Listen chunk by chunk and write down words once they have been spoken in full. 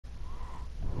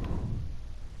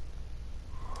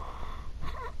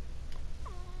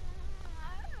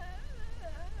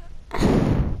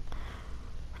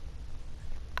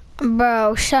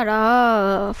Bro, shut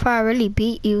up. If I really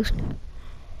beat you.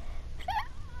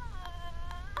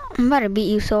 I'm about to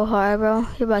beat you so hard, bro.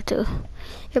 You're about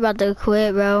to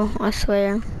quit, bro. I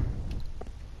swear.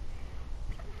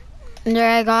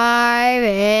 You're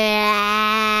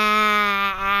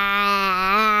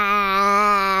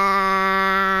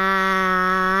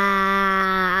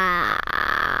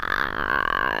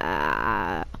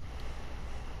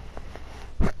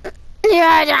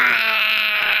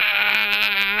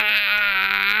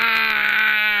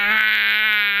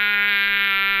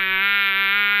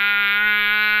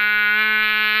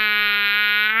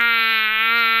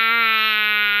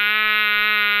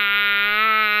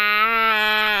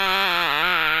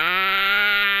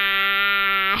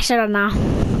Shut up now.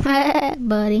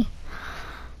 Buddy.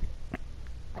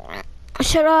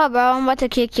 Shut up, bro. I'm about to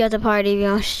kick you out the party if you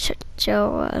don't shut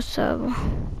your ass up.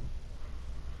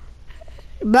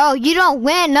 Bro, you don't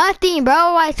win nothing, bro.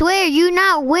 I swear, you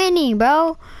not winning,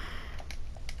 bro.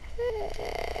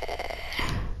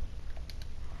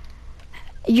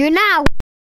 You're not.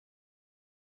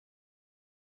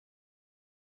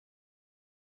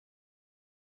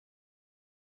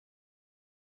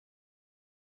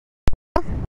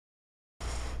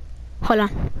 Hold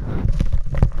on.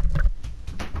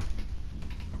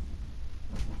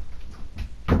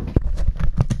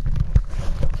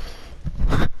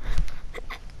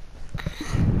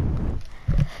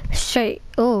 Straight.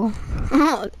 Oh.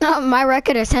 No, my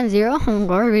record is 10-0. I'm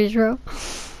garbage, bro.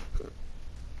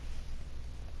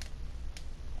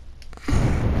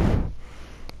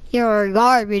 You're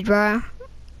garbage, bro.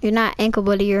 You're not ankle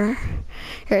bully. You're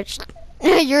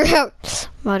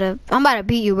I'm about to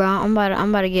beat you, bro. I'm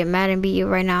about to get mad and beat you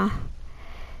right now.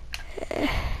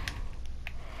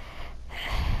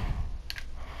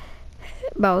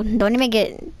 Bro, don't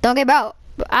get bro.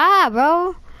 Ah,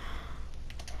 bro.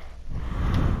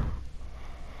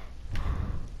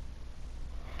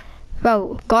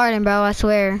 Bro, garden, bro, I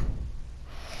swear.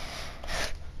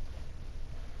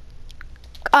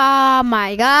 Oh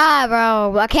my god,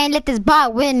 bro. I can't let this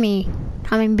bot win me.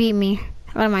 I mean, beat me.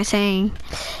 What am I saying?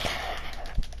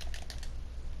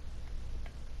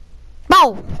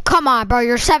 Bro, come on, bro.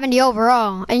 You're 70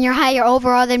 overall. And you're higher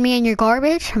overall than me and you're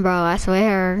garbage? Bro, I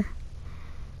swear.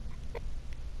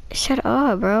 Shut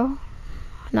up, bro.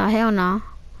 No, hell no.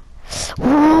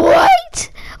 What?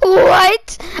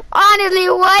 What? Honestly,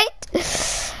 what?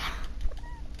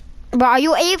 Bro, are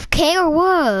you AFK or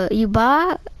what? You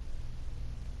bot?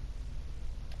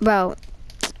 Bro,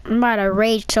 I'm about to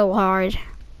rage so hard.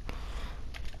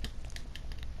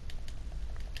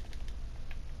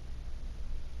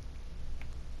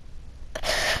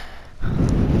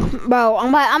 Bro, I'm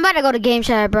about to go to game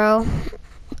chat, bro.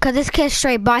 Cause this kid's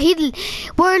straight bot.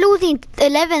 We're losing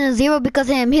 11-0 because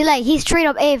of him. He's straight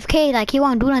up AFK. Like, he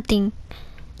won't do nothing.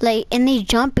 Like, and he's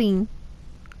jumping.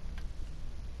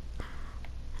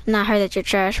 Not heard that you're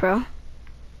trash, bro.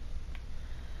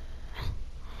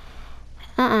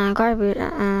 Garbage.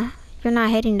 You're not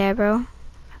hitting that, bro.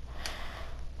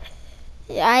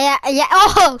 Yeah.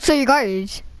 Oh, so you're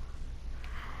garbage.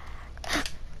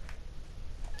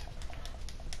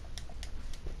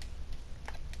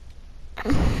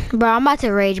 Bro, I'm about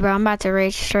to rage, bro. I'm about to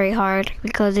rage straight hard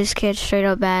because this kid's straight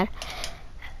up bad.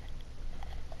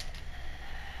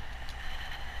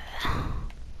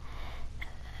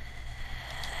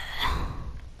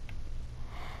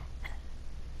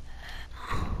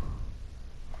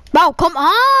 Bro, come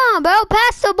on, bro.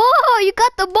 Pass the ball. You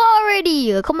got the ball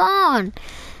already. Come on.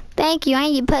 Thank you. I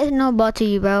ain't passing no ball to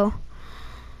you, bro.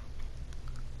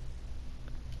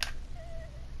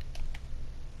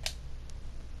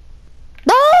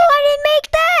 No, I didn't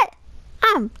make that.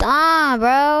 I'm done,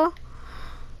 bro.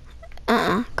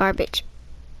 Garbage.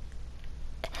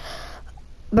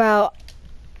 Bro,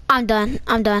 I'm done.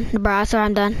 Bro, I swear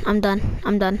I'm done. I'm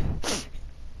done.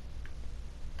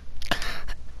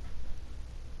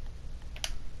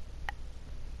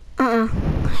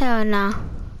 Hell no.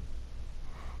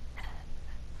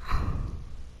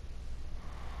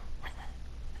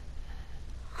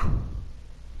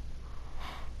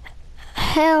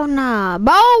 Hell nah.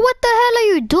 Bro, what the hell are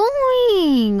you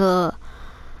doing?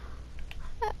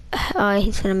 Oh,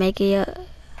 he's gonna make it.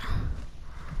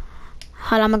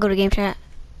 Hold on, I'm gonna go to game chat.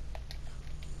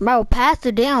 Bro, pass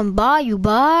the damn ball, you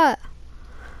bot.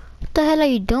 What the hell are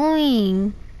you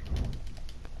doing?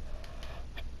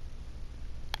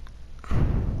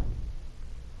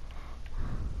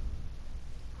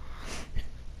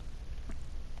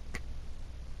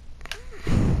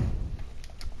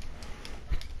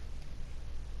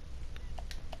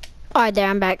 Alright, there,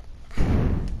 I'm back.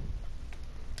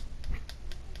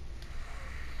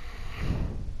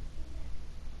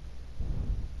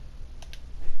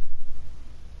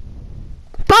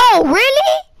 No,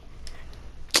 really?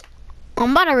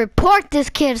 I'm about to report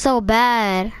this kid so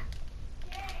bad.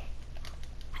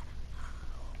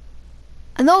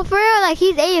 No, for real, like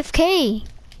he's AFK.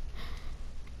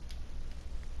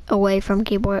 Away from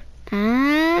keyboard.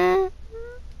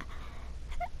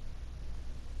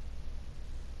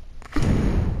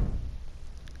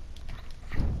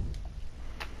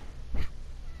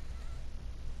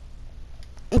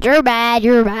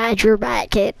 You're bad,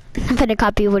 kid. I'm gonna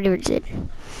copy whatever it did.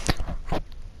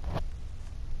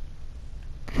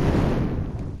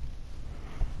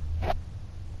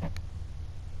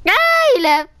 Ah, he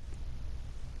left.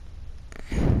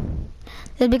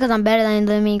 Just because I'm better than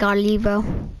him, he gotta leave, bro.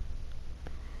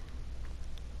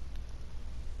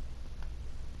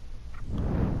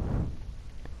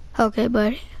 Okay,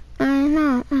 buddy. I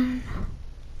know.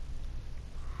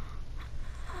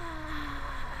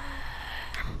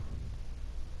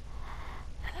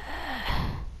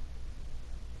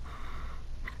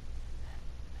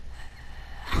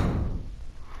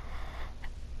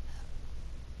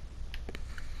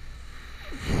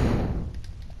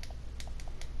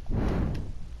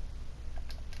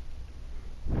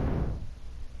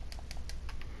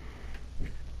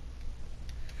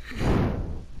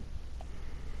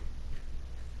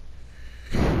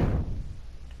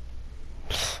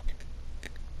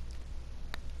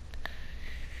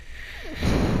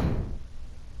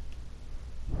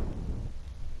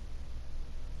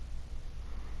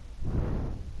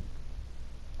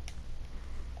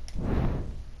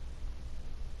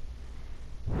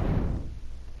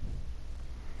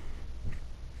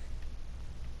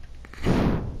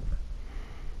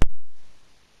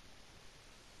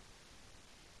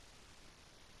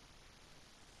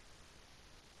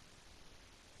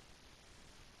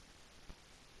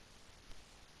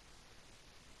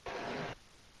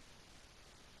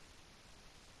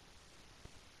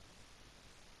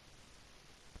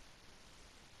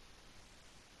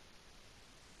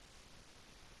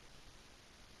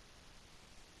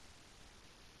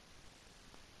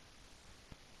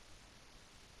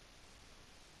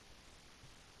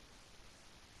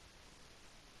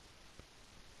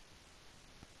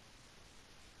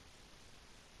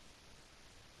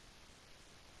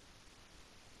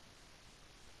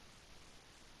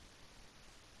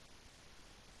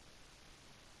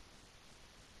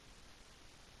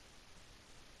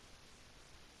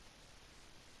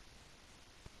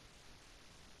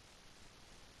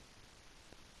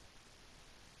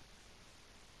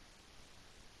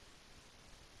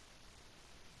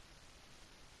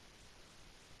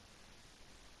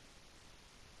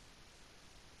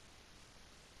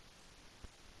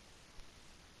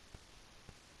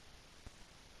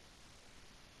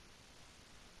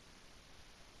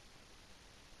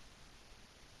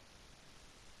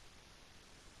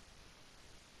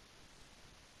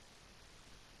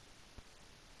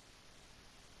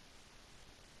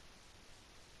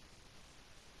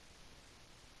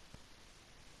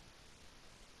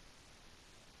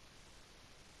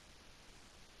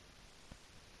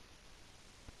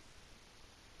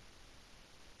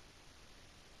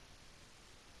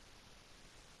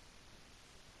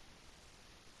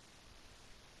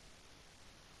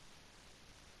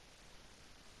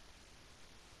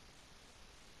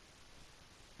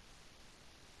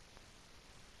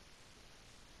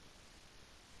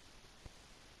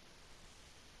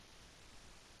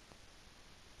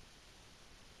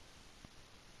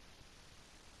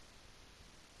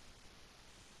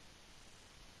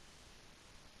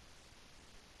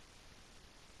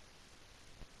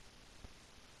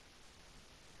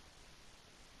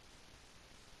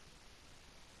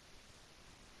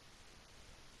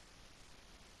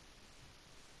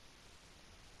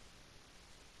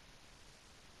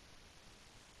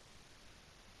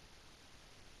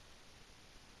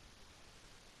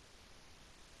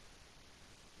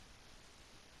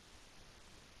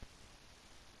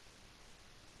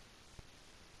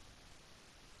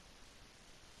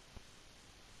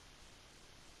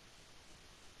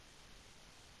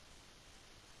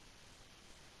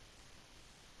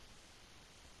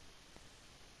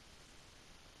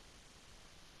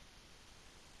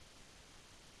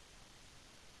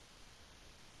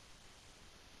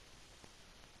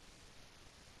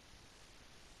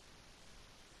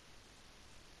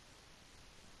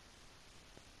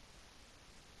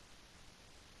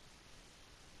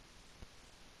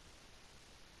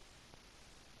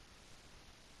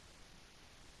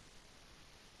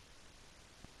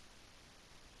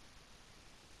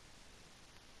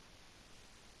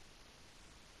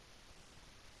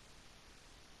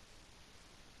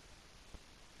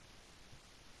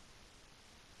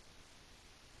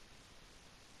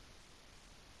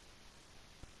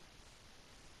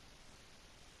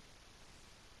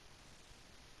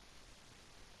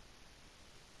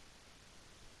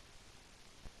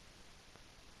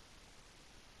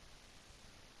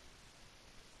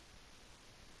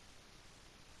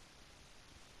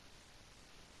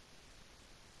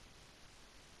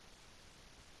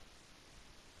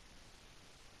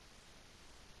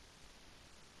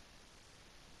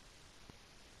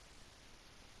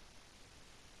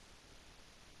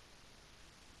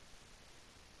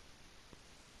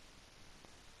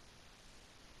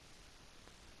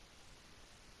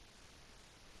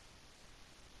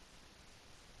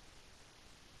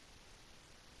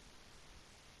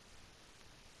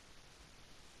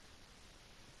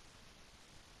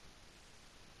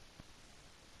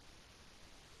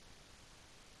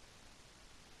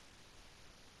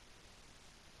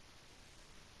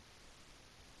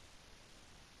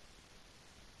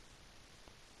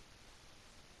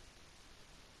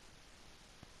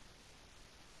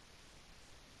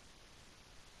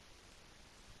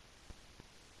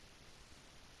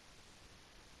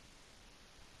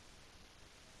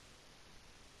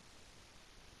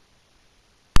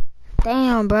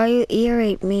 Damn, bro, you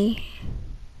irrate me.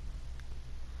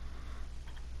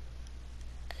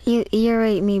 You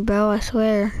irrate me, bro, I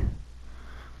swear.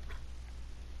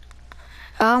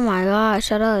 Oh my god,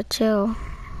 shut up, chill.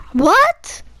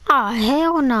 What? Oh,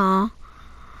 hell no.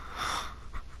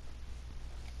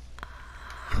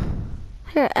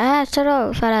 Your ass, shut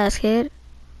up, fat ass kid.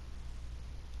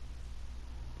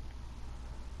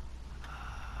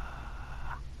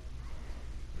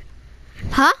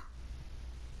 Huh?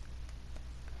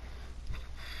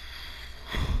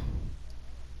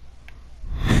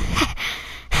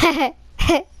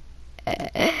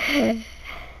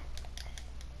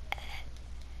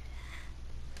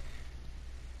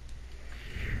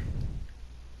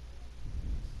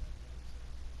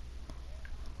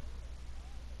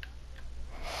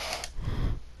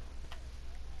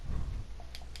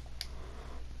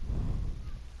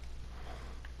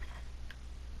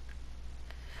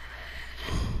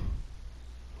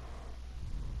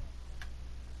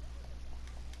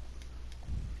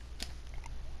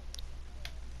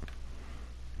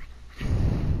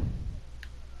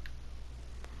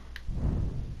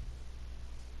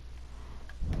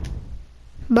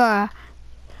 Bruh.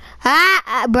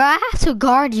 Bro, I have to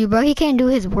guard you, bro. He can't do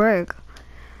his work.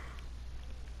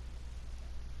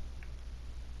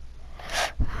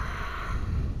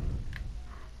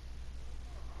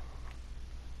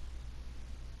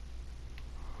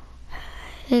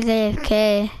 He's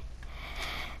AFK.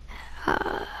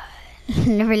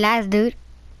 Relax, dude.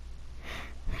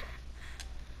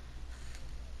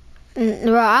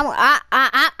 Bro,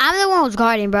 I'm the one who's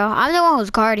guarding, bro. I'm the one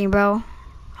who's guarding, bro.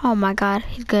 Oh my god,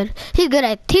 he's good. He's good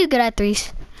at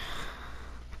threes.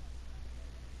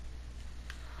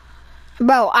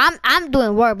 Bro, I'm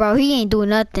doing work, bro. He ain't doing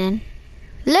nothing.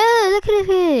 Look at his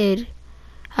head.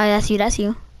 Oh, that's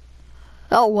you.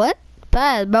 Oh, what?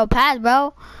 Pass,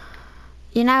 bro.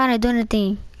 You're not gonna do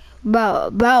anything.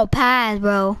 Bro, pass,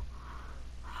 bro.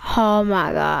 Oh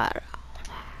my god.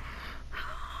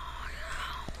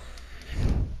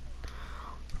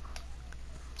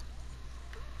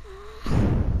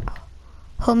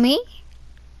 Who, me?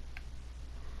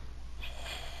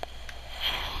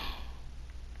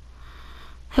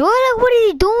 What are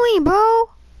you doing, bro?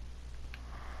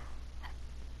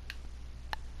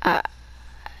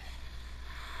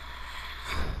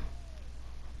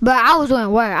 But I was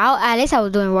doing work. At least I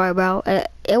was doing work, bro.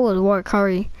 It was work,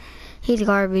 Curry. He's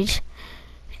garbage.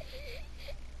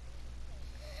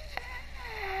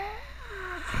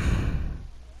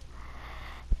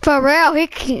 For real, you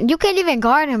can't even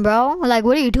guard him, bro. Like,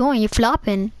 what are you doing? You're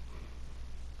flopping.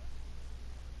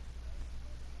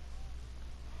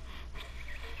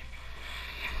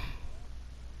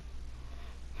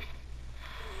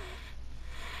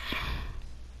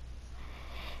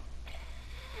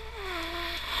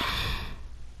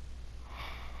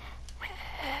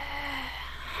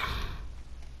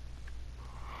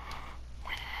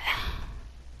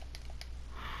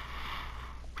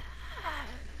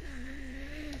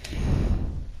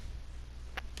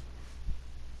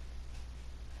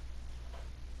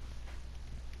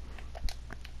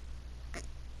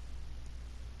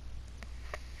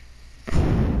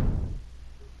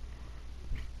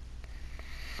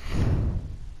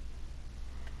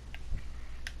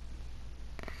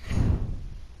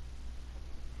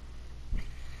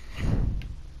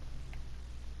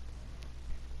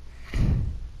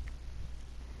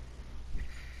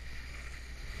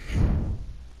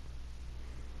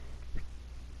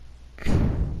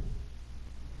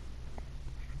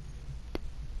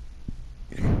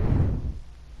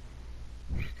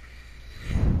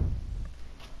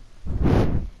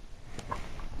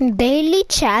 Daily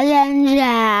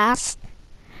challenges.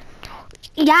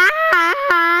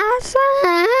 Yes.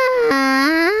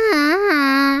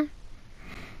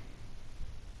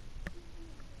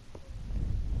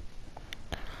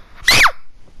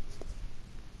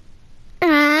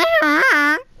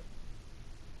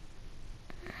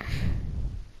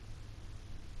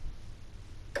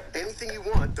 Anything you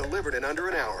want delivered in under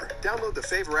an hour. Download the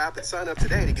Favor app and sign up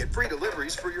today to get free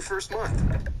deliveries for your first month.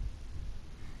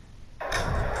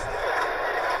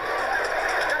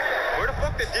 Where the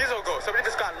fuck did Diesel go? Somebody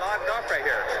just got locked up right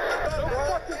here.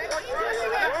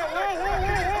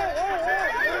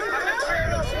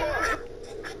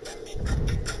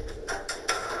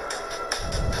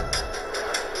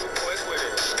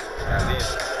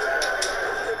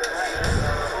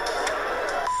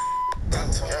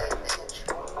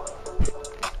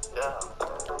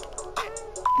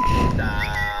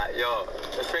 Yo,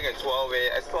 freaking 12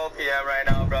 a.m. It's 12 p.m. right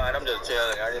now, bro, and I'm just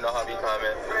chilling. I already know how we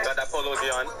coming. Got that polo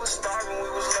G on. We was starving, we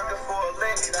was looking for a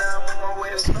lady. Now I'm on my way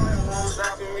to starting. Who's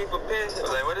asking me for piss? I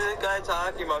was like, what is this guy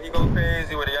talking about? He go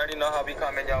crazy with it. You already know how we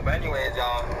coming, y'all. But anyways,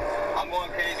 y'all, I'm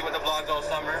going crazy with the vlogs all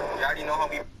summer. You already know how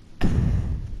we...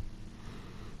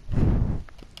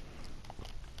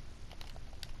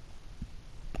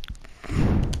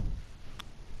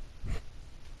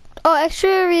 Oh,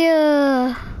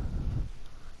 Exteria.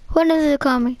 When is it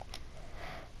coming?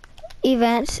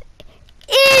 Events.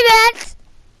 Events!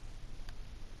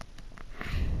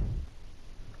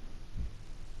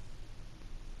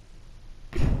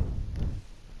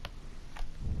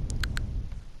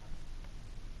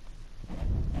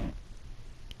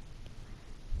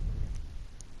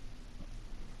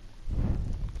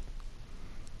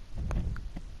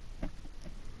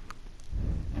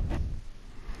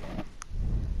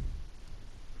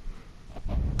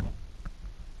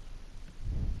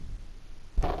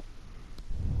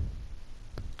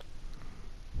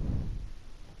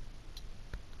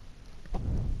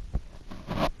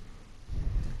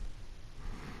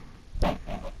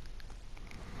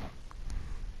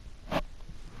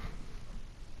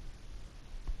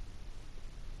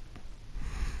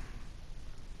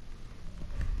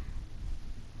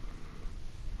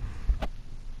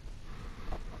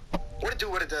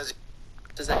 What it does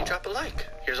is that you drop a like.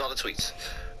 Here's all the tweets.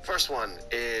 First one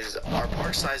is our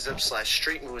park size up /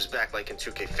 street moves back like in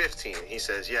 2K15. He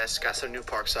says, yes, got some new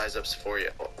park size ups for you.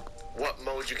 What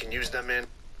mode you can use them in?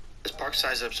 His park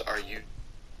size ups are you.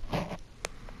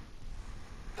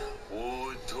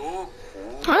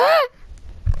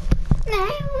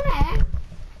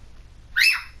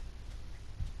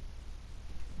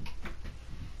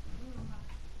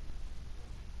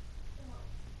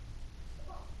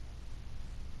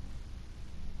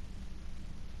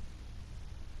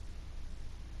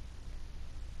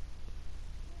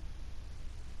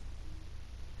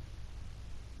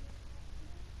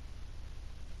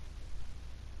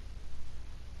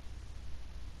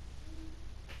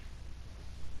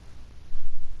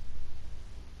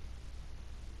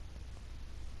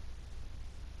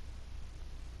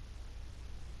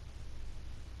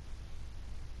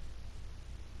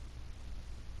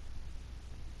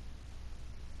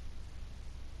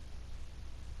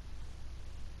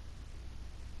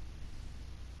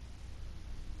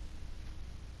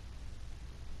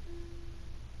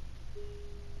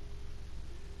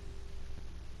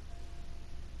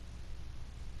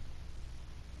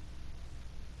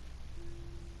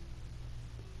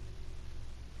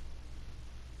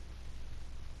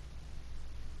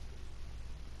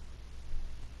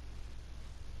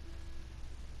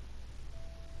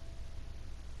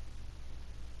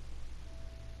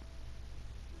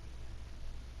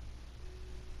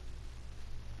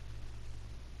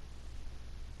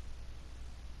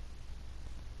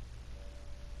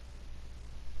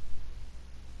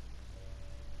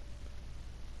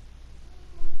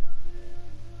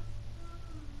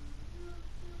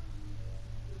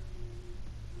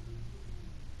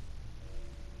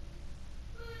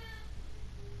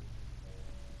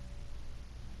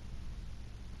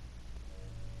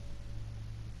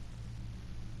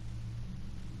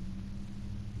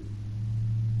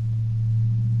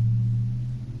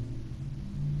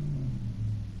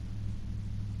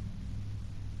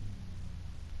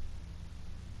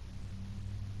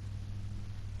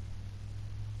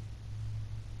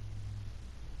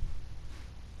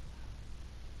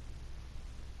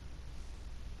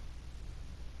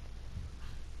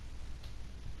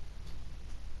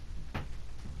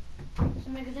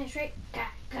 Make it straight.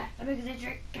 Make it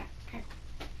straight.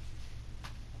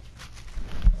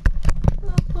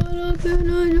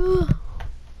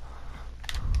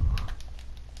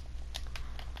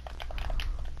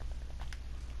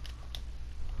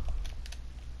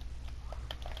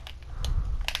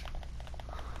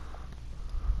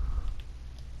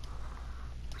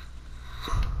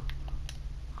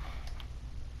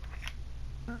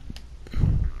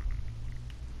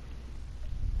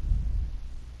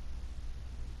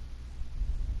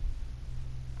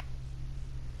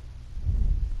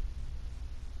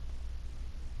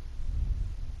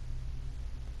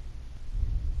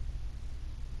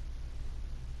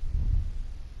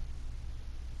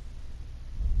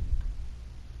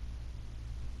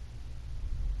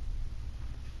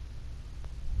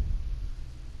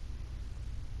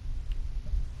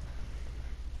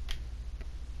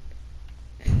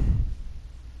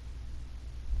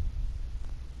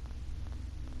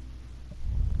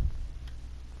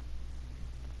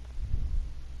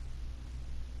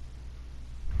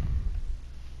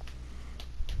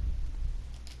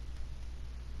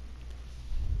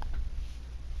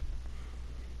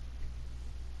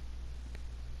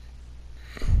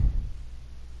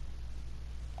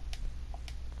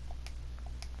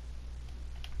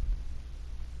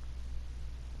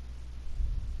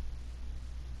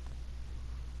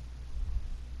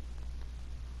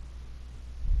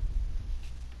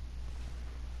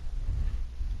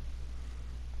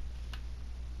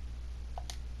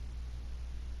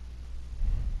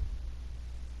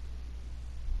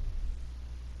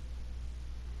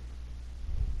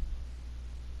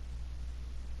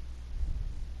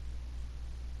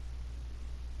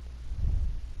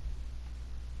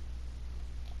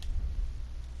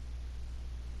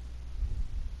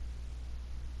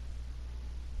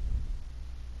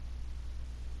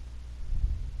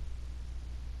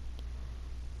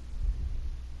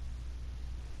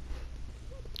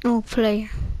 Oh, player.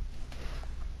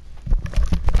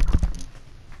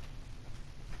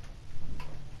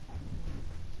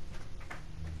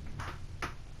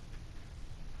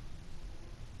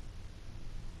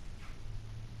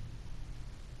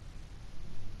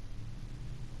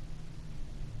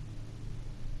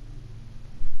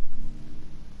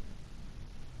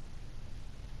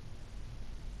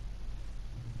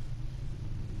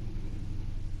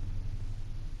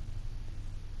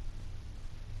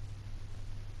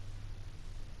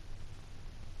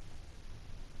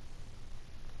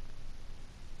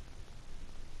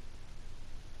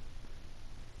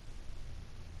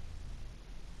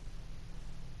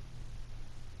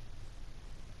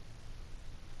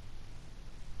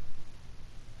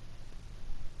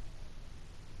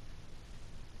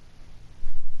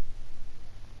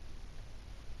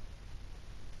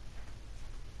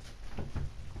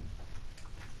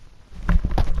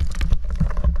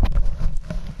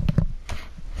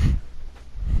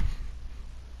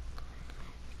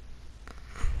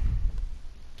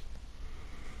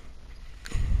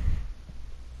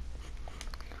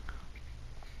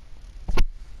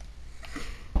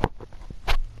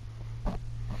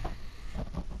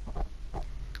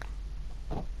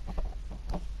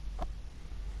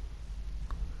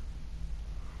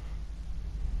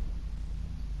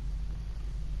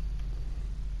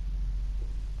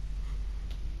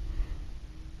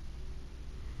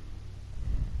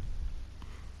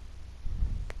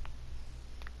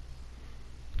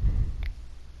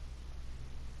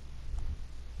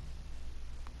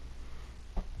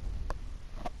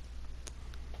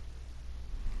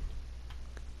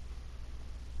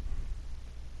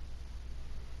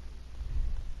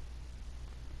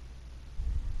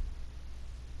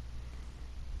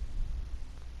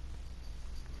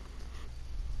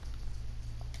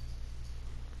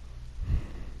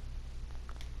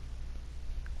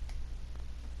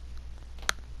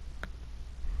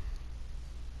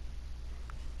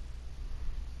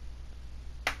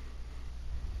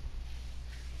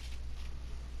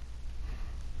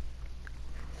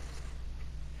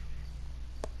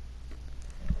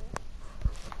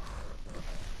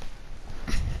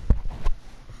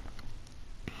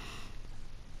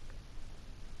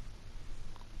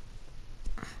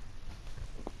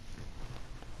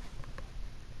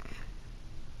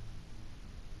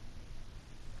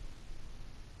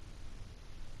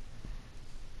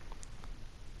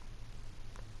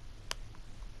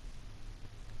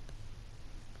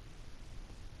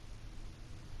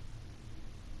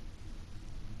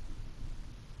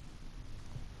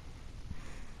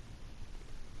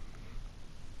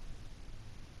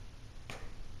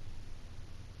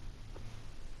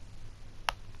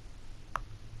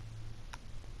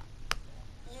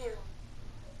 You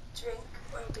drink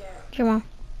or dare? Come on.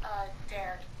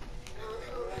 Dare.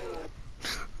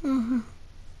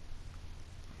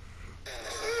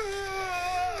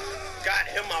 Got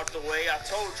him out the way. I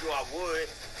told you I would.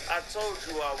 I told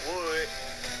you I would.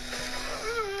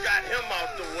 Got him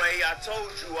out the way. I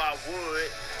told you I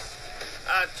would.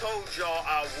 I told y'all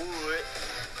I would.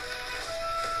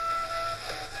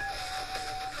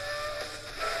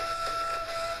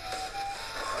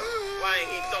 Why ain't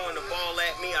he throwing the ball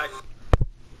at me?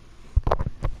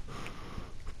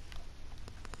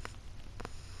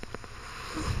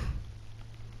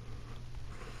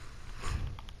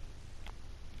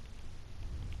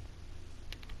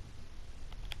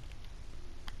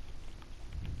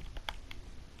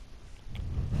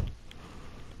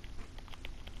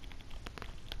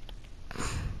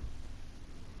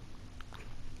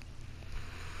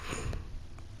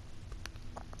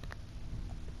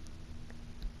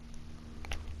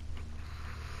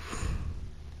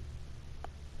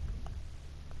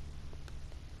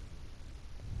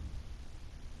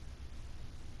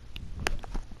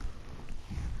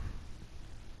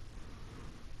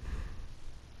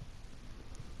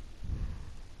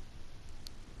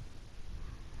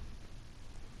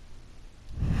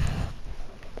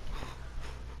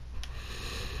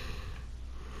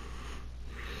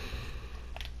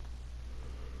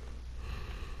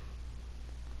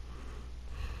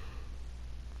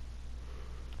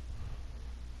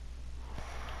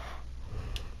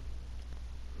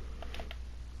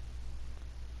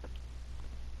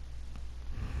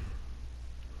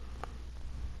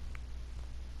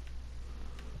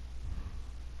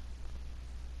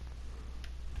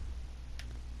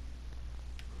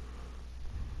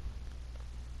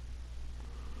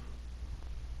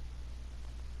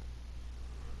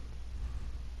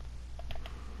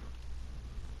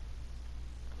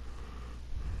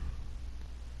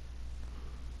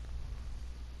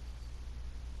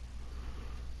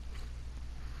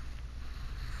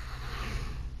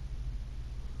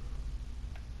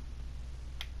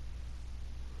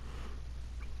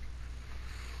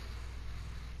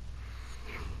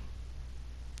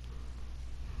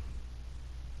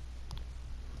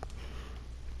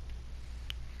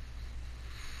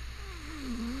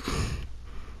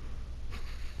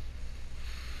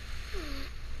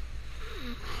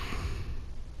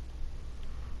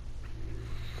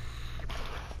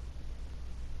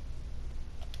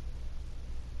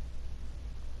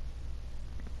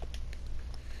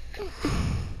 I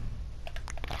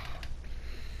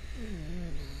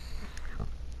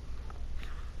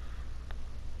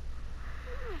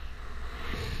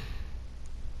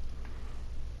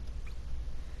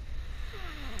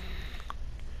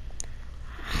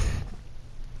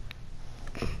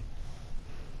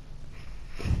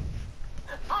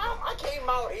came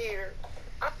out here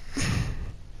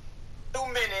 2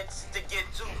 minutes to get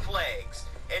 2 flags,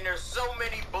 and there's so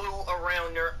many blue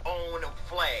around their own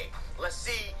flag. Let's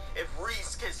see if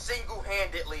Reese can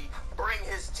single-handedly bring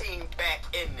his team back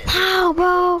in this. How,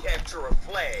 bro? Capture a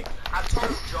flag. I told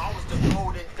you I was the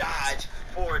golden Dodge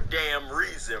for a damn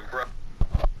reason, bro.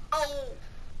 Oh!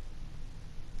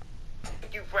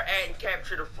 Thank you for adding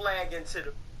capture the flag into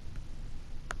the...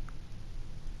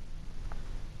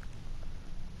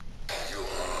 You're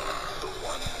the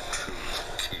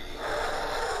 1-2 key.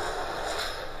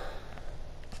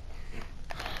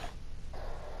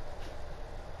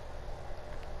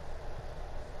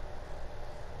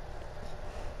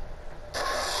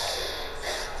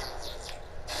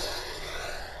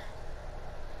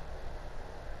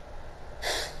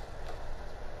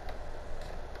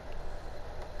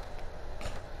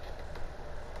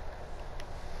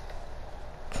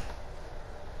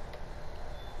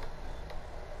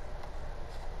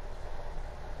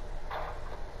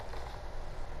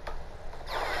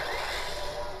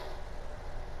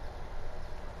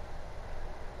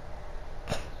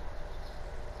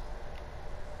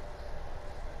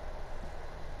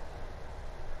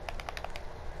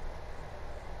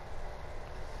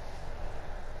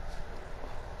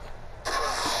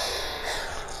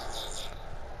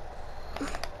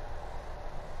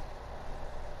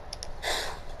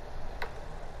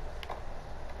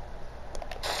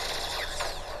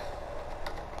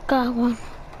 Got one.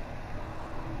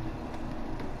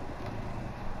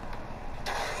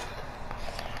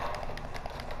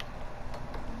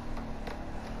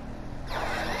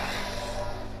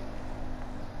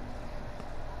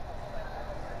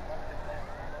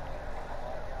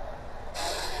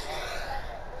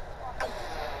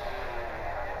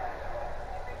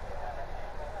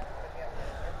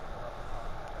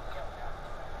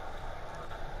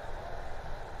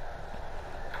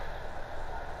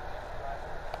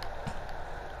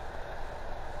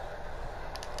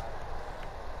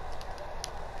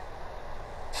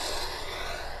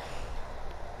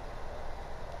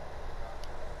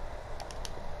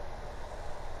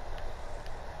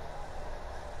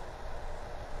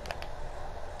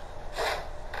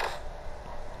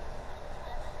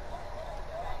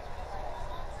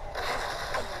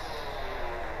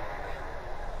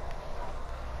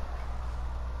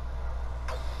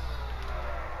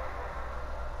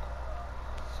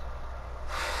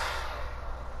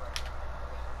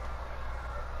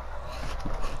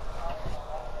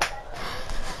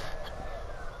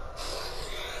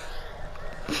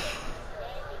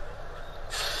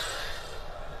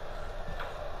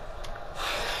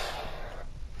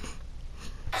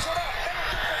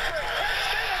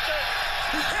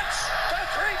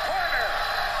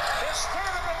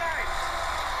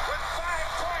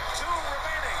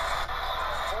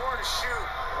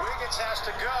 Has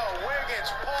to go.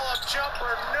 Wiggins, pull-up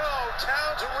jumper, no.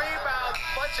 Towns rebound,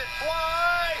 lets it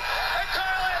fly. And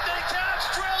Karl Anthony Towns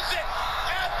drills it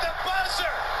at the buzzer.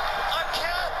 A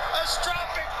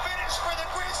catastrophic finish for the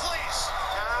Grizzlies.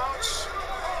 Towns,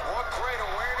 what great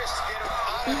awareness to get him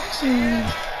out of his hand.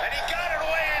 And he got it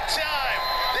away in time.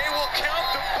 They will count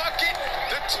the bucket.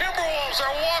 The Timberwolves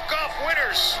are walk-off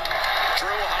winners.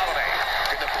 Drew Holiday.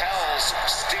 Can the Pels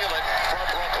steal it from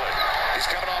Brooklyn?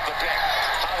 He's coming off the pick.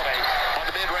 Holiday on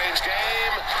the mid-range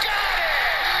game. Got it!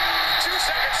 2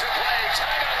 seconds to play.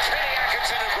 Timeout. Kenny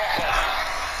Atkinson in Brooklyn. I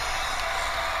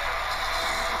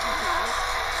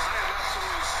am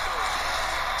absolutely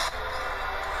stoked.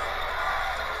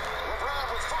 LeBron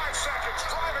with 5 seconds.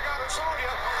 Driving out of Sonia.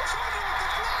 Sonia with the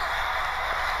block.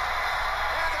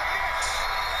 And the Knicks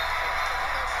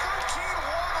on a 13-1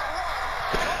 run.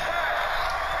 Come back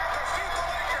and defeat the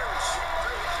Lakers.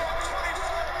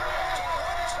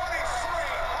 124-123.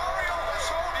 Mario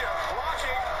Sonia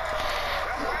blocking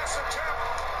that last attempt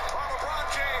on LeBron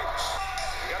James.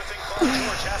 You got to think Paul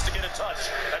George has to get a touch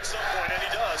at some point, and he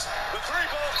does. The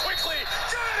 3-ball quickly.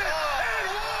 Got it! And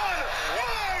one!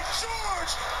 Why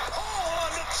George? Paul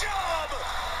on the job!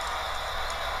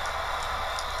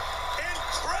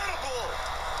 Incredible!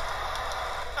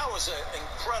 That was an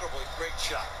incredibly great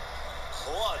shot.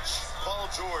 Clutch. Paul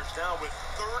George now with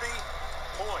 30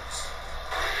 points.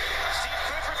 Steve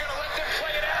Clifford going to let them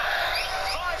play it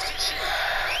out. 5 to shoot.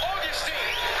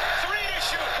 Augustine. 3 to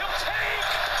shoot. He'll take.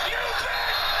 You bet.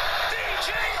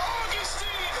 DJ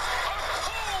Augustine. A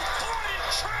cold-blooded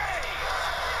tray.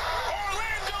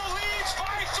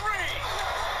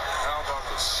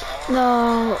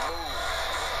 No.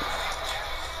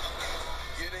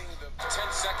 Getting the 10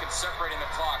 seconds separating the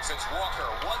clocks. It's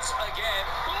Walker once again.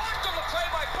 Blocked on the play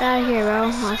by Get out of here, bro.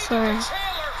 I swear.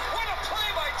 Chandler. What a play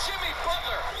by Jimmy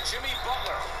Butler. Jimmy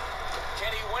Butler.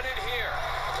 Can he win it here?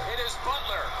 It is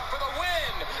Butler for the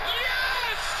win.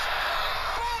 Yes!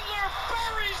 Butler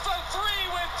buries the three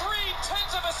with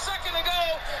 0.3 of a second to go.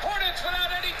 Hornets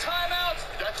without any timeouts.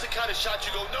 That's the kind of shot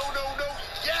you go, no, no, no,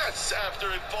 yes,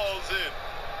 after it falls in.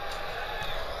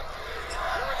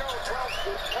 Here we go,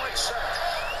 12.7.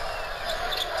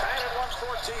 Tied at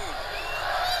 114.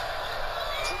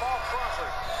 Jamal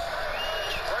Crawford.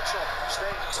 Drexel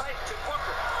staying tight to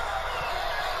Booker.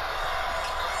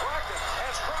 Brogdon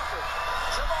has Crawford.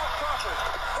 Jamal Crawford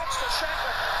hooks to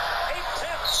Shacklet. 8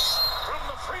 tenths from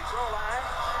the free throw line.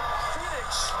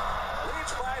 Phoenix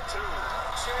leads by 2.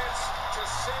 Chance to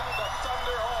send the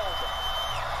Thunder home.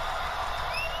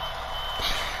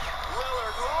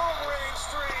 Lillard, long range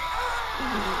 3.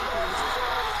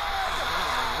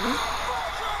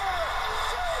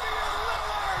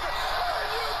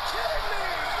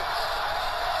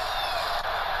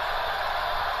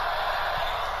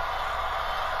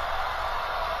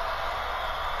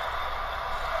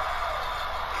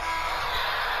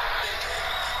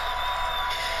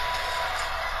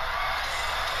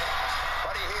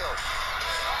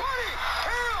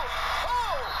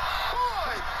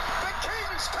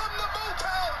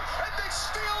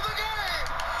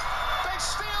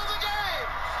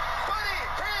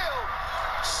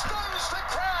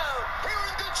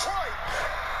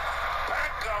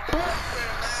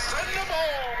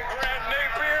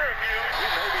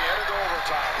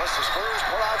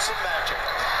 Some magic.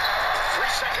 3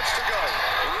 seconds to go.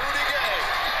 Rudy Gay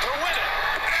to win it.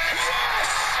 Yes!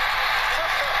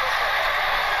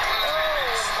 Oh,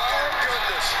 my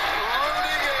goodness.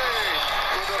 Rudy Gay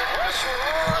with the pressure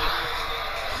on.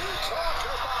 You talk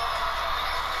about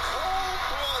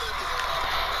cold-blooded.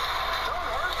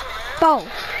 Don't hurt the man. Boom.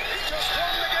 He just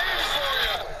won the game for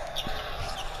you.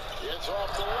 It's off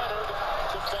to Leonard.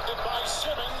 Defended by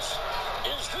Simmons.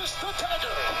 Is this the dagger?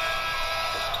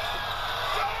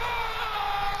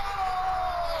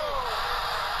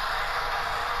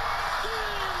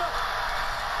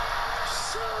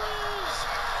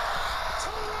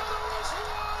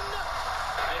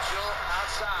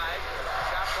 Outside,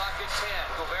 shot clock at 10.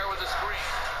 Gobert with a screen.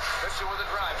 Christian with a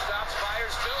drive. Stops,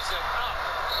 fires, fills it. Up.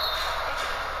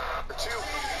 For 2.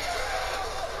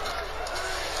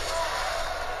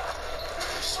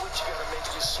 You switch, you gotta make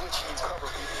this switch and you cover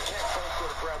people. You can't both go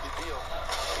to Bradley Beal.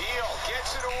 Beal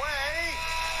gets it away.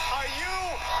 Are you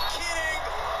kidding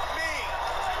me?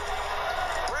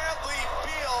 Bradley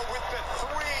Beal with the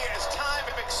 3 as time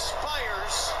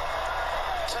expires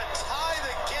to tie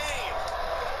the game.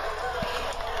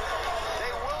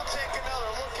 They will take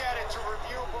another look at it to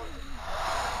review.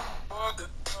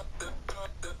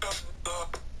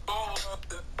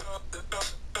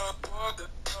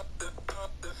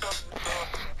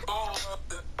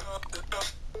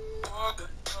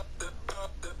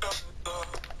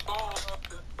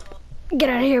 Get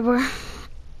out of here, bro.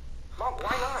 Mom,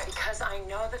 why not? Because I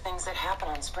know the things that happen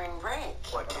on spring break.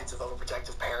 What, kids of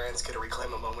overprotective parents get to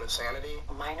reclaim a moment of sanity?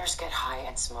 Minors get high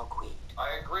and smoke weed.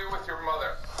 I agree with your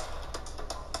mother.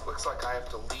 Looks like I have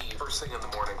to leave first thing in the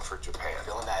morning for Japan.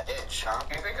 Feeling that itch, huh?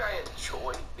 Do you think I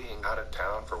enjoy being out of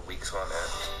town for weeks on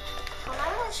end? When I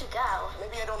let you go.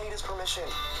 Maybe I don't need his permission.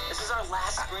 This is our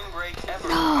last spring break ever.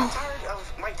 I'm tired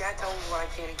of my dad telling me what I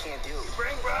can and can't do.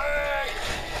 Spring break!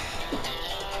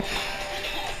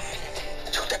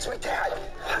 Dude, that's my dad.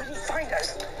 How did he find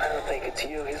us? I don't think it's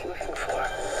you he's looking for.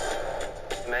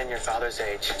 Men your father's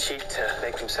age cheat to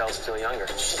make themselves feel younger.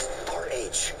 She's our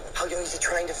age. How young is he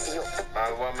trying to feel?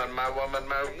 My woman, my woman,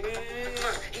 my...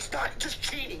 He's not just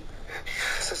cheating.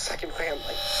 It's a second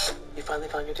family. You finally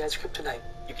found your dad's kryptonite.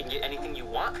 You can get anything you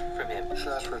want from him. Should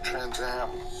ask for a Trans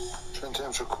Am. Trans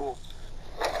Ams are cool.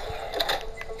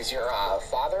 Is your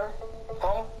father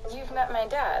home? You've met my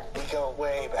dad. We go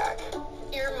way back.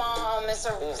 Your mom is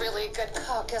a really good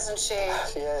cook, isn't she?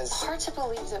 She is. Hard to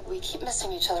believe that we keep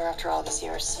missing each other after all these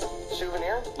years.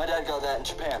 Souvenir? My dad got that in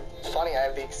Japan. Funny, I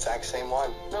have the exact same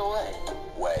one. No way.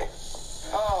 Way.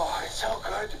 Oh, it's so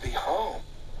good to be home.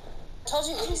 Told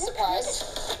you you'd be surprised.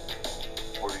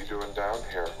 What are you doing down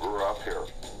here? Grew up here.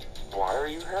 Why are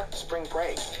you here? Spring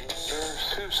break.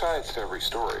 There's 2 sides to every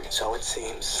story. So it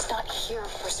seems. He's not here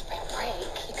for spring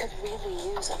break. He could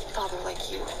really use a father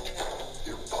like you.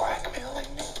 You're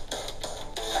blackmailing me?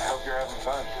 I hope you're having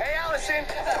fun. Hey, Allison!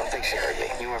 I don't think she heard me.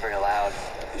 You weren't very loud.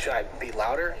 Should I be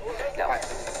louder? No. Why?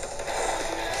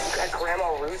 You got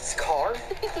Grandma Ruth's car?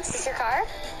 This is your car?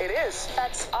 It is.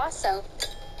 That's awesome.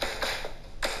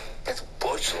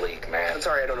 college league, man. I'm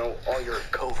sorry, I don't know all your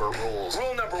covert rules.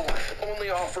 Rule number 1, only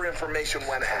offer information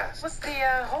when asked. What's the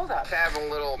holdup? Having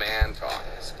a little man talk.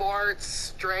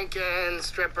 Sports, drinking,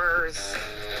 strippers.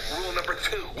 Rule number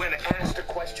 2, when asked a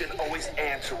question, always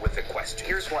answer with a question.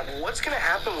 Here's one. What's gonna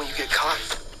happen when you get caught?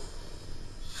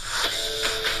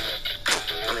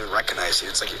 I don't even recognize you.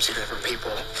 It's like you're two different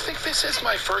people. Think this is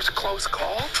my first close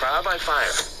call? Trial by fire.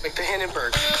 Like the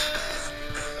Hindenburg.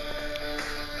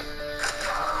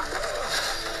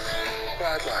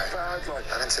 Bad luck. Bad luck.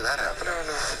 I didn't see that happen. No.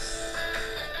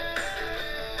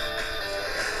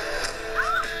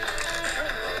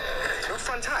 It was a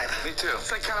fun time. Me too.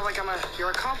 It's like kind of like I'm your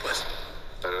accomplice.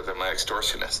 Better than my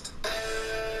extortionist.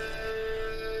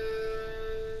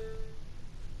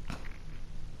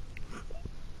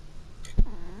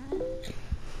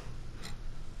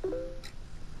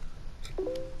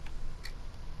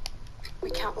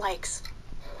 We count likes.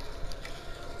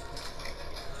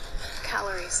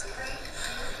 Calories.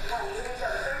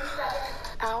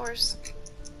 Hours.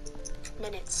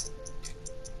 Minutes.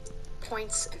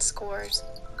 Points and scores.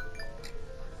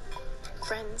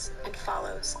 Friends and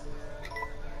follows.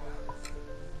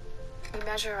 We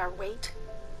measure our weight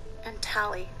and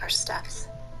tally our steps.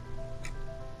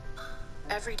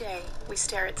 Every day we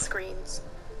stare at screens,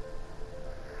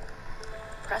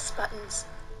 press buttons,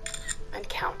 and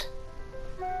count.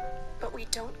 But we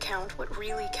don't count what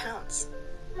really counts.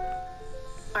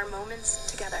 Our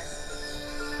moments together.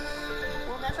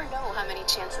 We'll never know how many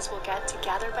chances we'll get to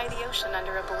gather by the ocean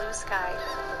under a blue sky.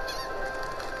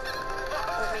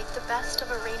 Or make the best of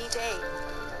a rainy day.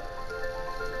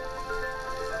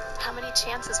 How many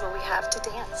chances will we have to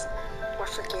dance? Or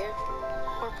forgive?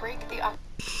 Or break the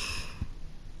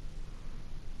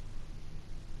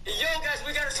Yo, guys,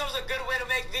 we got ourselves a good way to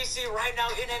make VC right now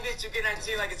in NBA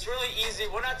 2K19. Like, it's really easy.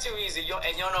 Well, not too easy.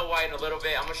 And you'll know why in a little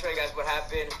bit. I'm going to show you guys what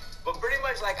happened. But pretty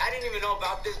much, like, I didn't even know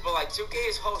about this, but, like, 2K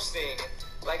is hosting,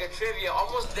 like, a trivia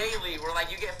almost daily where,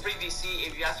 like, you get free VC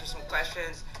if you answer some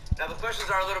questions. Now, the questions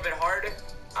are a little bit hard.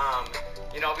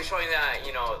 I'll be showing that,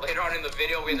 later on in the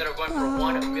video. We ended up going for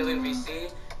 1 million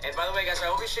VC. And by the way, guys, I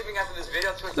will be streaming after this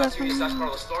video,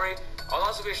 twitch.tv/CarlosStory. I'll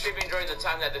also be streaming during the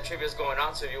time that the trivia is going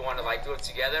on, so if you want to, like, do it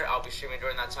together, I'll be streaming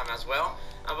during that time as well.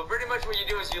 But pretty much what you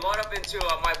do is you load up into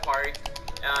my park.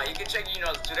 You can check,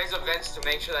 today's events to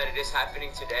make sure that it is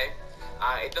happening today.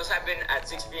 It does happen at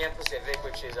 6 p.m. Pacific,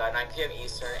 which is 9 p.m.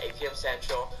 Eastern, 8 p.m.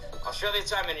 Central. Australian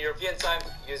time and European time,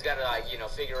 you just gotta,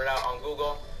 figure it out on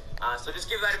Google. So just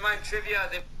keep that in mind. Trivia,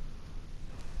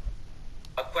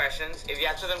 questions. If you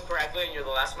answer them correctly and you're the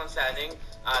last one standing,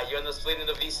 you end up splitting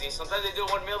the VC. Sometimes they do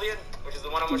 1 million, which is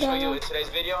the one I'm going to show you in today's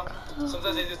video.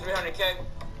 Sometimes they do 300K,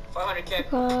 500K.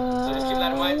 So just keep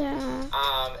that in mind.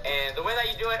 And the way that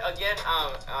you do it, again,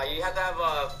 you have to have,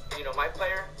 my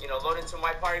player, load into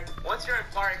my park. Once you're in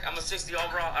park, I'm a 60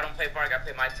 overall. I don't play park, I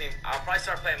play my team. I'll probably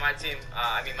start playing my team,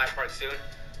 my park soon.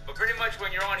 But pretty much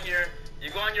when you're on here, you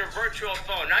go on your virtual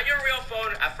phone, not your real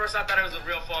phone. At first I thought it was a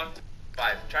real phone.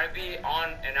 5. Try to be on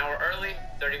an hour early,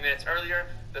 30 minutes earlier.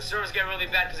 The servers get really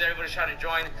bad because everybody's trying to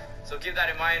join, so keep that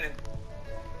in mind.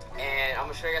 And I'm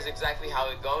gonna show you guys exactly how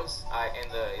it goes in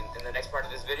the next part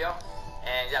of this video.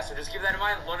 And yeah, so just keep that in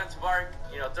mind. Load into Bark,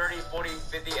 30, 40,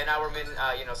 50 an hour,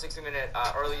 60 minutes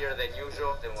earlier than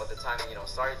usual, than what the time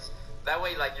starts. That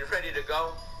way, like, you're ready to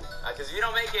go. Because if you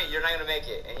don't make it, you're not gonna make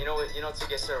it. And you know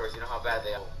 2K servers, you know how bad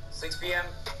they are. 6 p.m.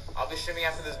 I'll be streaming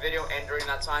after this video and during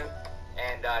that time.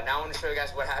 And now I'm going to show you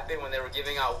guys what happened when they were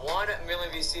giving out 1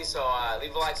 million VC. So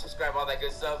leave a like, subscribe, all that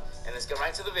good stuff. And let's get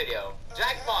right to the video.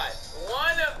 Jackpot!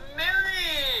 1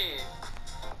 milli!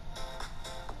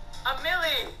 A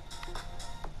milli!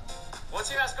 What's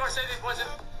your score say this wasn't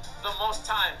the most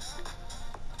times?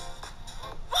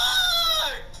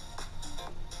 Fuck!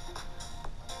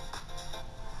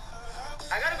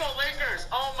 I gotta go Lakers.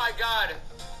 Oh my god.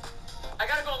 I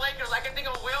gotta go Lakers. I can think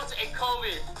of Wilt and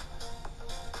Kobe.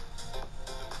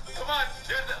 Come on,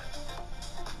 dude.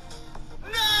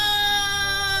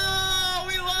 No!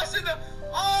 We lost in the...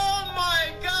 Oh my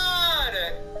god!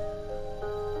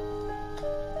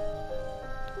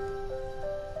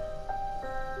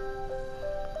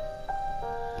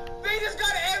 They just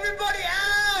got everybody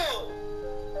out!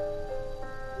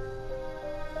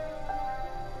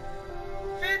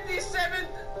 57...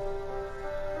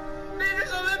 They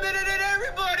just eliminated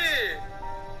everybody!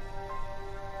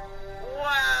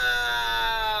 Wow!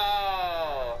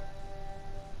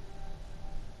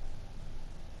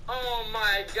 Oh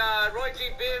my god, Roy G.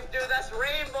 Biv, dude, that's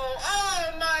Rainbow!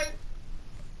 Oh my...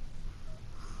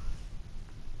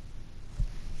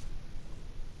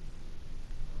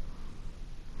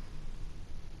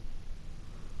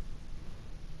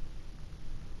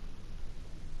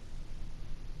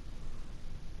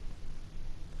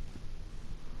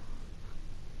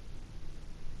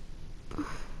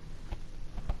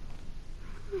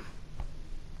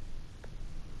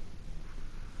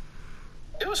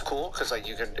 was cool because like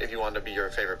you could, if you wanted to be your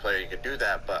favorite player, you could do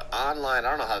that. But online, I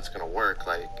don't know how it's gonna work.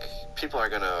 Like people are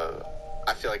gonna,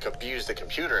 I feel like, abuse the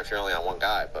computer if you're only on one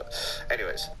guy. But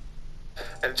anyways.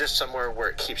 And just somewhere where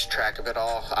it keeps track of it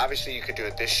all. Obviously, you could do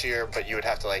it this year, but you would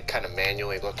have to like kind of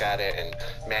manually look at it and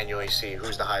manually see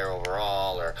who's the higher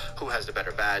overall or who has the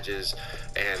better badges.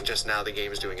 And just now the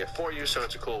game is doing it for you, so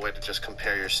it's a cool way to just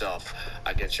compare yourself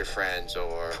against your friends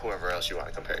or whoever else you want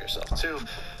to compare yourself to.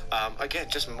 Again,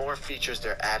 just more features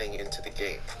they're adding into the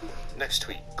game. Next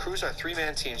tweet. Crews are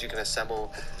 3-man teams you can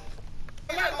assemble.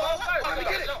 Let me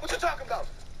get it. What you talking about?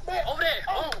 Over there.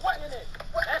 Oh, what?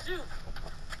 That's you.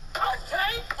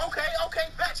 Okay,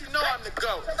 bet you know I'm the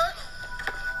GOAT. Man,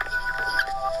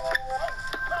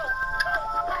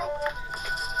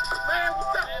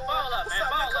 what's up? Man, ball up, man.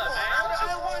 Ball up, man. I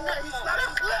just won that. He's not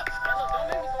in flip. Don't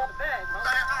make me go in the bag, man. All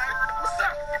right. What's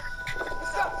up?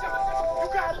 You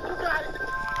got it.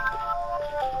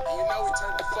 You know we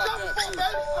turned the fuck up, too.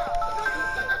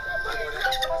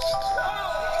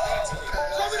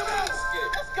 Show me the moves.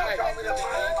 Let's go.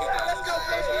 Let's go,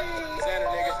 baby. Xander,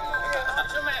 nigga.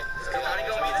 Your man. I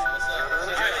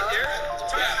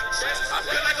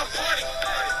feel like a party.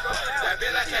 I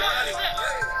feel like a party.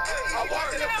 I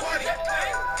walk in the party.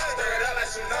 Stir it up like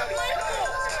tsunami.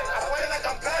 I feel like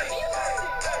I'm party.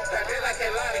 I feel like a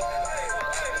Lani.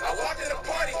 I walk in the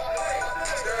party.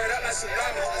 Stir it up like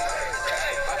tsunami.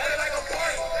 I feel like a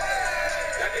party.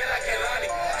 I feel like a Lani.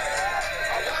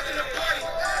 I walk in the party.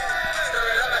 Stir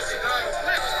it up like tsunami.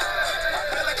 I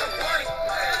feel like I'm party.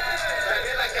 I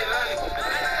feel like a Lani.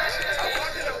 I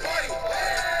walk in the party.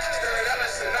 Stir it up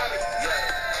like tsunami.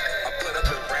 I put up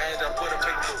the range, I put up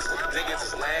big boots. Niggas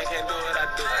is lame, can't do what I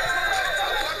do. I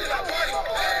walk in the party.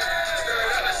 Stir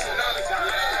it up like tsunami.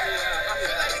 I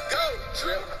feel like a goat.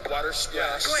 Drip, water,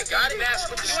 splash. You ain't got it. You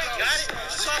ain't got it.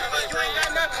 Talk about you ain't got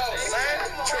nothing. Man,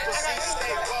 Triple C,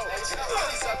 stay woke. All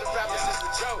these other rappers is a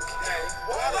joke.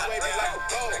 Always wavy like a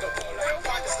boat.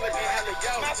 Pockets looking hella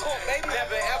yo.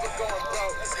 Never ever going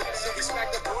broke.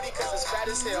 Respect the booty cause it's fat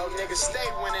as hell. Niggas stay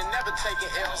winning, never taking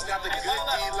L's. Got the good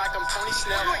deed like I'm Tony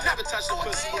Snell. Never touch the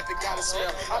pussy if it got a smell.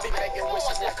 I'll be making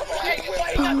wishes like a black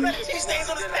whale. These things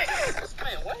on the stage.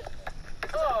 Man, what?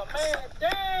 Oh, man,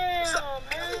 damn,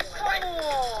 man. Come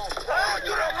on.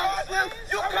 You don't know this.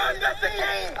 You conduct the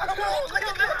game. Come on, look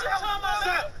at that.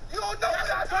 You don't know what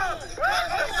I do.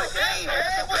 Conduct the game, man.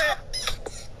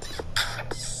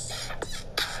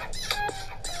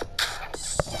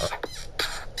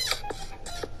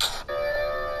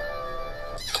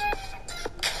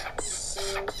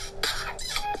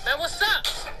 Man, what's up?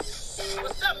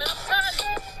 What's up, man? I'm tired of you.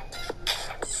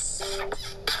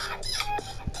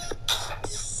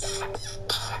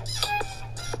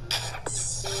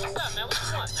 What's up, man? What you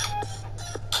want, man?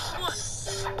 What you want?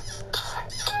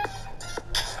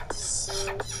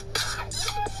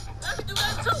 I can do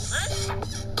that too, man.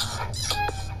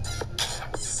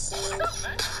 What's up,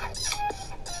 man?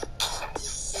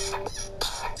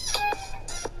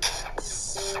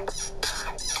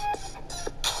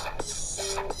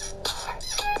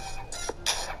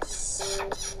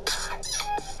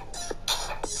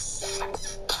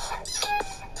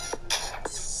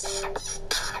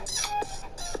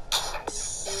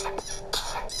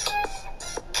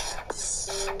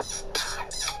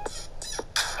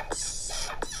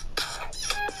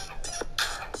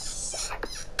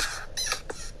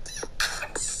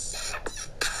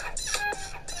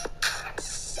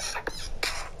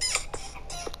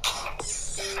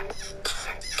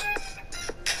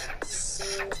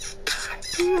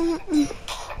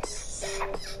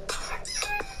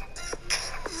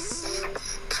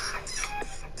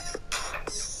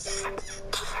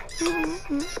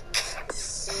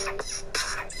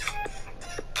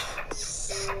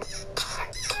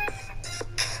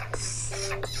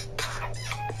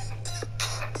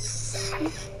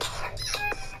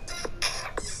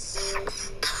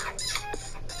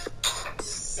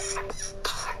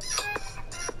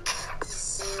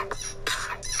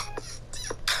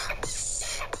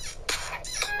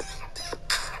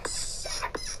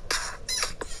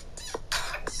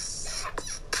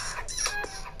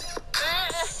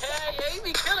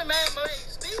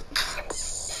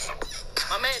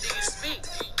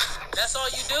 That's all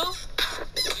you do?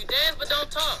 You dance but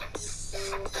don't talk.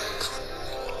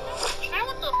 Man,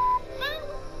 what the man?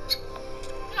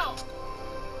 Yo.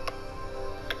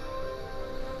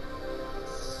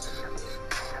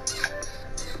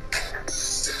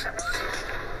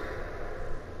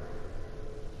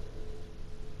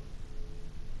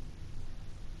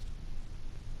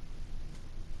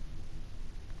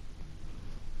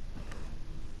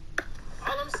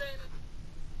 All I'm saying is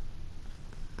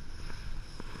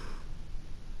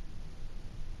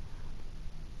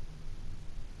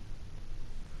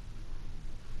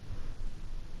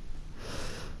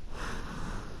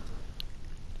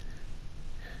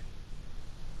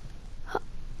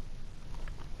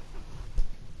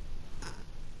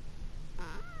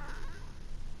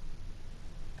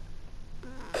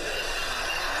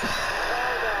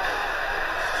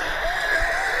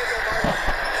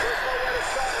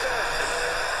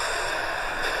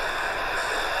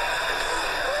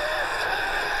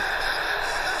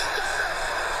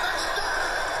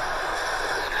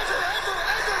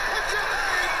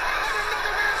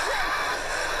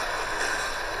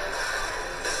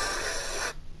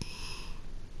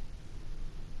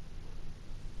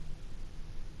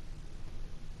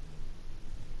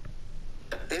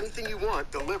anything you want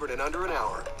delivered in under an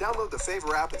hour. Download the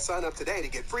Favor app and sign up today to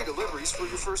get free deliveries for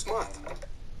your first month.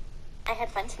 I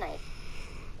had fun tonight.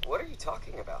 What are you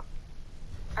talking about?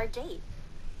 Our date.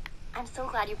 I'm so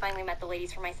glad you finally met the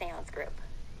ladies from my seance group.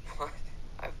 What?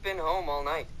 I've been home all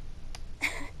night.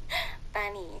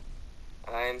 Funny.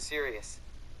 I am serious.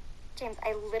 James,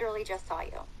 I literally just saw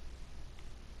you.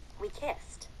 We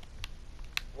kissed.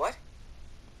 What?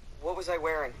 What was I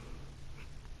wearing?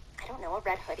 I don't know, a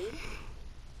red hoodie?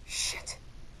 Shit.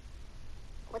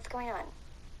 What's going on?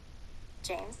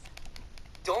 James?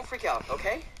 Don't freak out,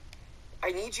 okay?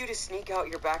 I need you to sneak out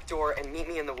your back door and meet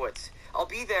me in the woods. I'll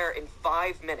be there in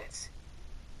 5 minutes.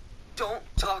 Don't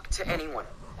talk to anyone.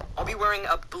 I'll be wearing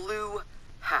a blue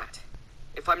hat.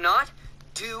 If I'm not,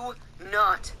 do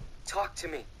not talk to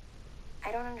me.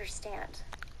 I don't understand.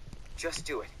 Just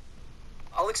do it.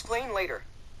 I'll explain later.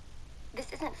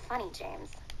 This isn't funny, James.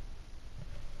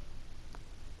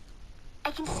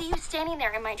 I can see you standing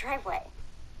there in my driveway.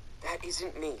 That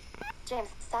isn't me. James,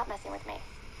 stop messing with me.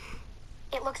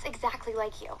 It looks exactly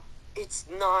like you. It's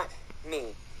not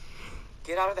me.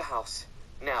 Get out of the house.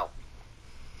 Now.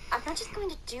 I'm not just going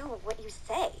to do what you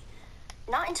say.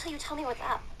 Not until you tell me what's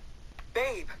up.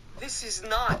 Babe, this is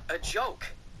not a joke.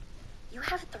 You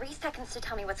have 3 seconds to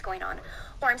tell me what's going on,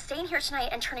 or I'm staying here tonight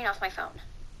and turning off my phone.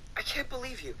 I can't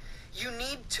believe you. You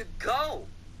need to go.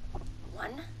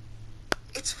 1,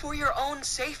 It's for your own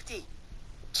safety.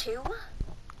 2,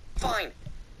 Fine.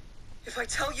 If I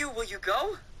tell you, will you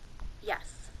go?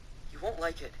 yes. You won't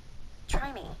like it.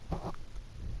 Try me.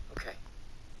 Okay.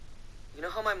 You know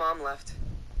how my mom left?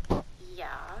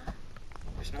 Yeah.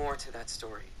 There's more to that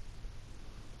story.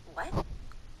 What?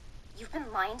 You've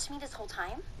been lying to me this whole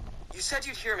time? You said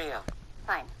you'd hear me out.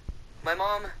 Fine. My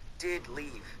mom did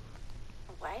leave.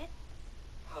 What?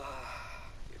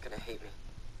 You're gonna hate me.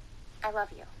 I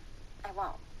love you. I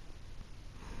won't.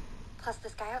 Plus,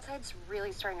 this guy outside's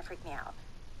really starting to freak me out.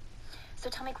 So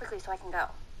tell me quickly so I can go.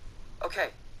 Okay.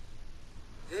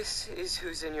 This is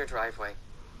who's in your driveway.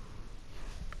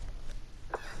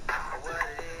 What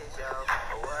it is, yo?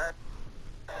 What?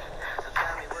 So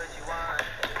tell me what you want.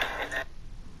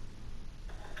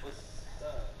 What's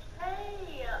up?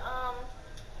 Hey,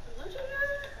 Lucha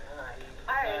here?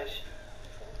 Nah, Alright.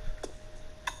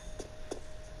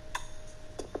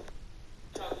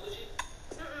 Talk to Luigi?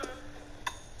 Mm-mm.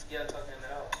 You haven't talked to him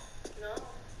at all? No.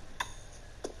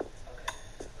 Okay.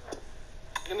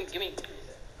 Give me.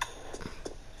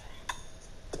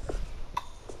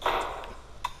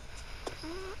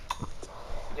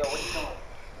 Yo, what you doing?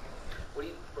 What do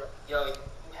you, bro?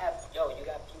 You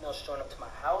got females showing up to my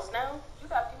house now? You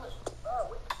got females, I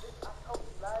told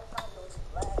you last time,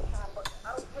 but I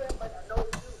don't care, but I know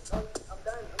it's you. No, I'm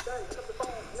done. Pick up the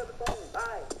phone,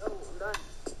 bye. No, I'm done.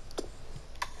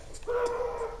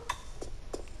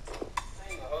 I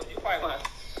ain't gonna hold you, probably lying.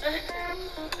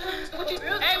 What you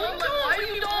doing? Hey, what you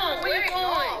doing? Where you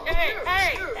going?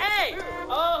 Hey!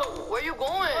 Oh! Where you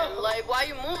going? Like, why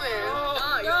you moving?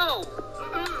 Yo!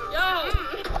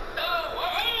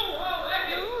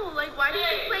 Dude, like, why do you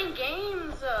keep playing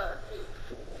games?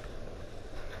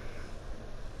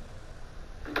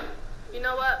 You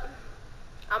know what?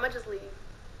 I'ma just leave. You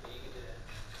can do that.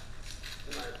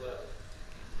 You might as well.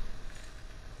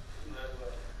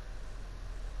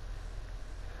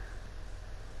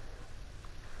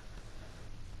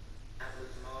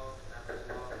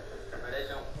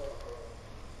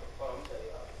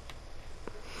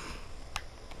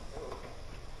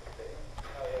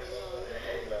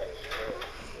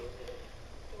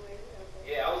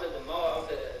 Yeah, I was at the mall.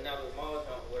 Now the mall,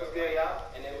 whatever. Right?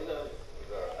 And then we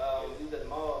was at the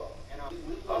mall, and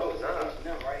we thought it was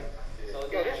H&M, right? So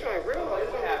yeah, this joint real.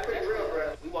 It's pretty real,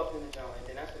 bro. We walked in the joint, and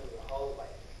then that's when it was a whole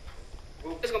like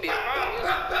group. It's gonna be a crowd.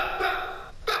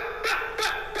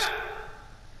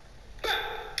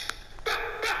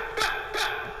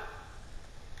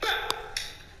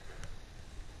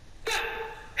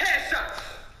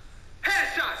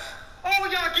 Headshots! All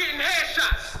y'all getting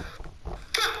headshots!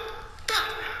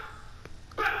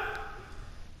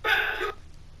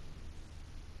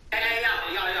 Hey,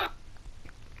 y'all.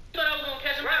 Thought I was gonna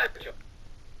catch him right.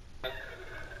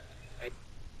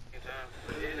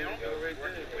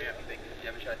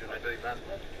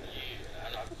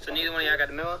 So neither one of y'all got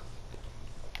the memo?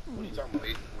 What are you talking about?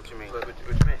 What you mean? What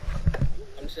you mean?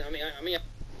 I'm just saying, I mean.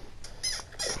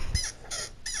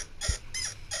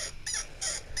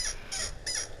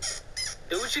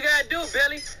 Do what you gotta do,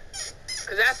 Billy.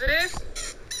 Cause after this,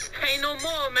 ain't no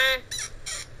more, man.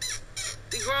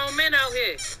 We grown men out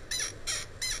here.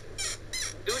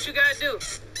 Do what you gotta do.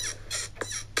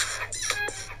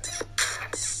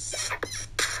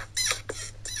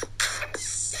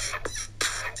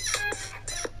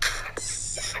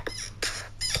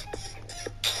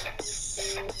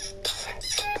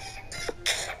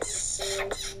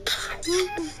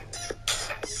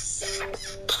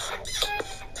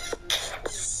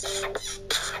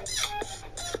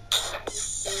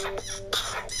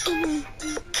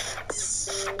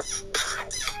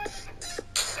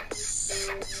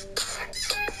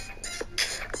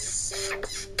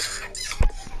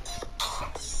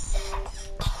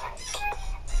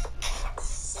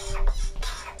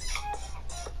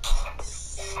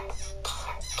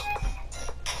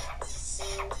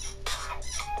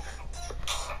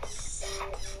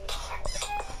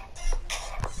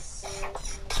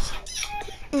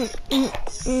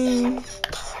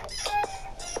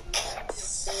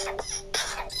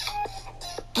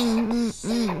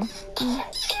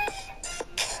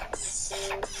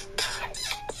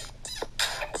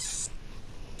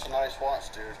 It's a nice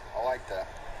watch, dude. I like that.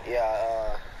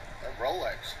 Yeah, That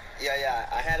Rolex. yeah,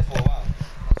 I had it for a while.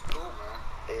 That's cool, man.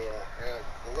 Yeah, Yeah,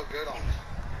 it look good on you.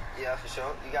 yeah, for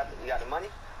sure. You got the money?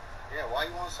 Yeah, why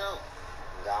you want to sell it?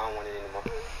 Nah, I don't want it anymore.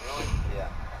 Really? Yeah,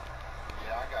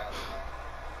 Yeah, I got it, man.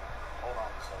 Hold on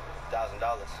a second. $1,000.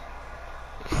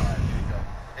 Alright, here you go.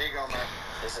 Here you go, man.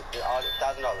 It's all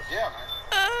 $1,000. Yeah, man.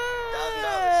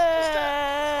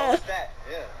 $1,000. What's that?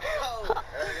 Yeah. Oh, Hell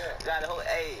yeah. got the whole.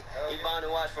 Hey, Hell you yeah. buying the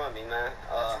watch from me, man?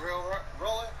 That's a real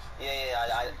Rolex? Yeah,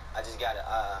 I just got it.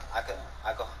 I could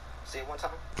see it one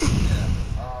time.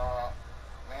 Yeah.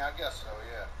 Man, I guess so,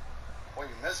 yeah. Well,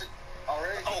 you miss it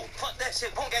already? Oh, fuck that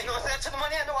shit. Won't get, you know what I'm saying? Took the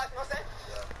money out the watch, you know what I'm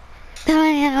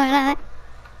saying?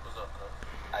 What's up, cuz?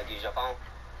 I use your phone.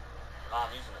 Nah,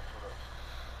 I'm using it. What up?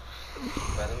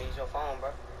 Bro, let me use your phone, bro.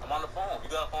 I'm on the phone. You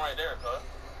got a phone right there, cuz.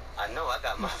 I know I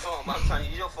got my phone, but I'm trying to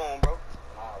use your phone, bro.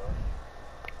 Nah, bro.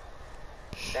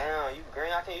 Damn, you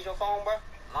green? I can use your phone, bro?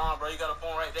 Nah, bro, you got a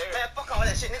phone right there. Man, fuck all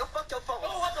that shit, nigga. Fuck your phone.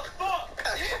 Oh, what the fuck?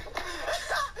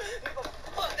 Nigga,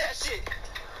 fuck that shit.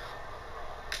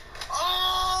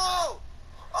 Oh!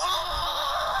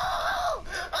 Oh!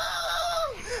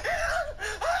 Oh!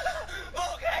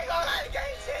 Fuck, I ain't gonna lie, the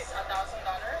game shit. $1,000.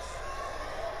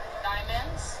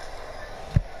 Diamonds.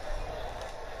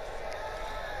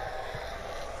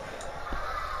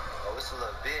 Oh, it's a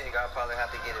little big. I'll probably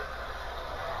have to get it.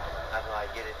 I know I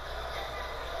get it.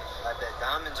 Like that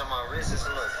diamonds on my wrist, it's a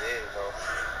little big, bro.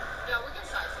 Yeah, we can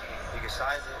size it. You can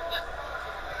size it? Yeah.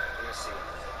 Let me see.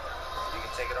 You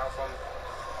can take it off from me?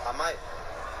 I might.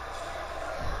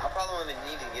 I probably won't even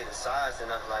need to get it sized or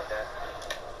nothing like that.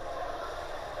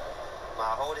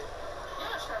 Might I hold it?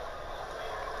 Yeah, sure.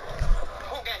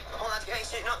 Okay, whole lot of gang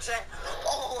shit, you know what I'm saying?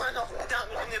 Oh, I know from the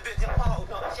diamonds in the bitch, you know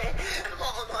what I'm saying? And the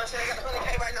mall, you know what I'm saying? I got 100K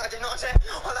right now, you know what I'm saying?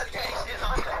 Whole lot of gang shit, you know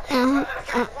what I'm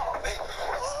saying?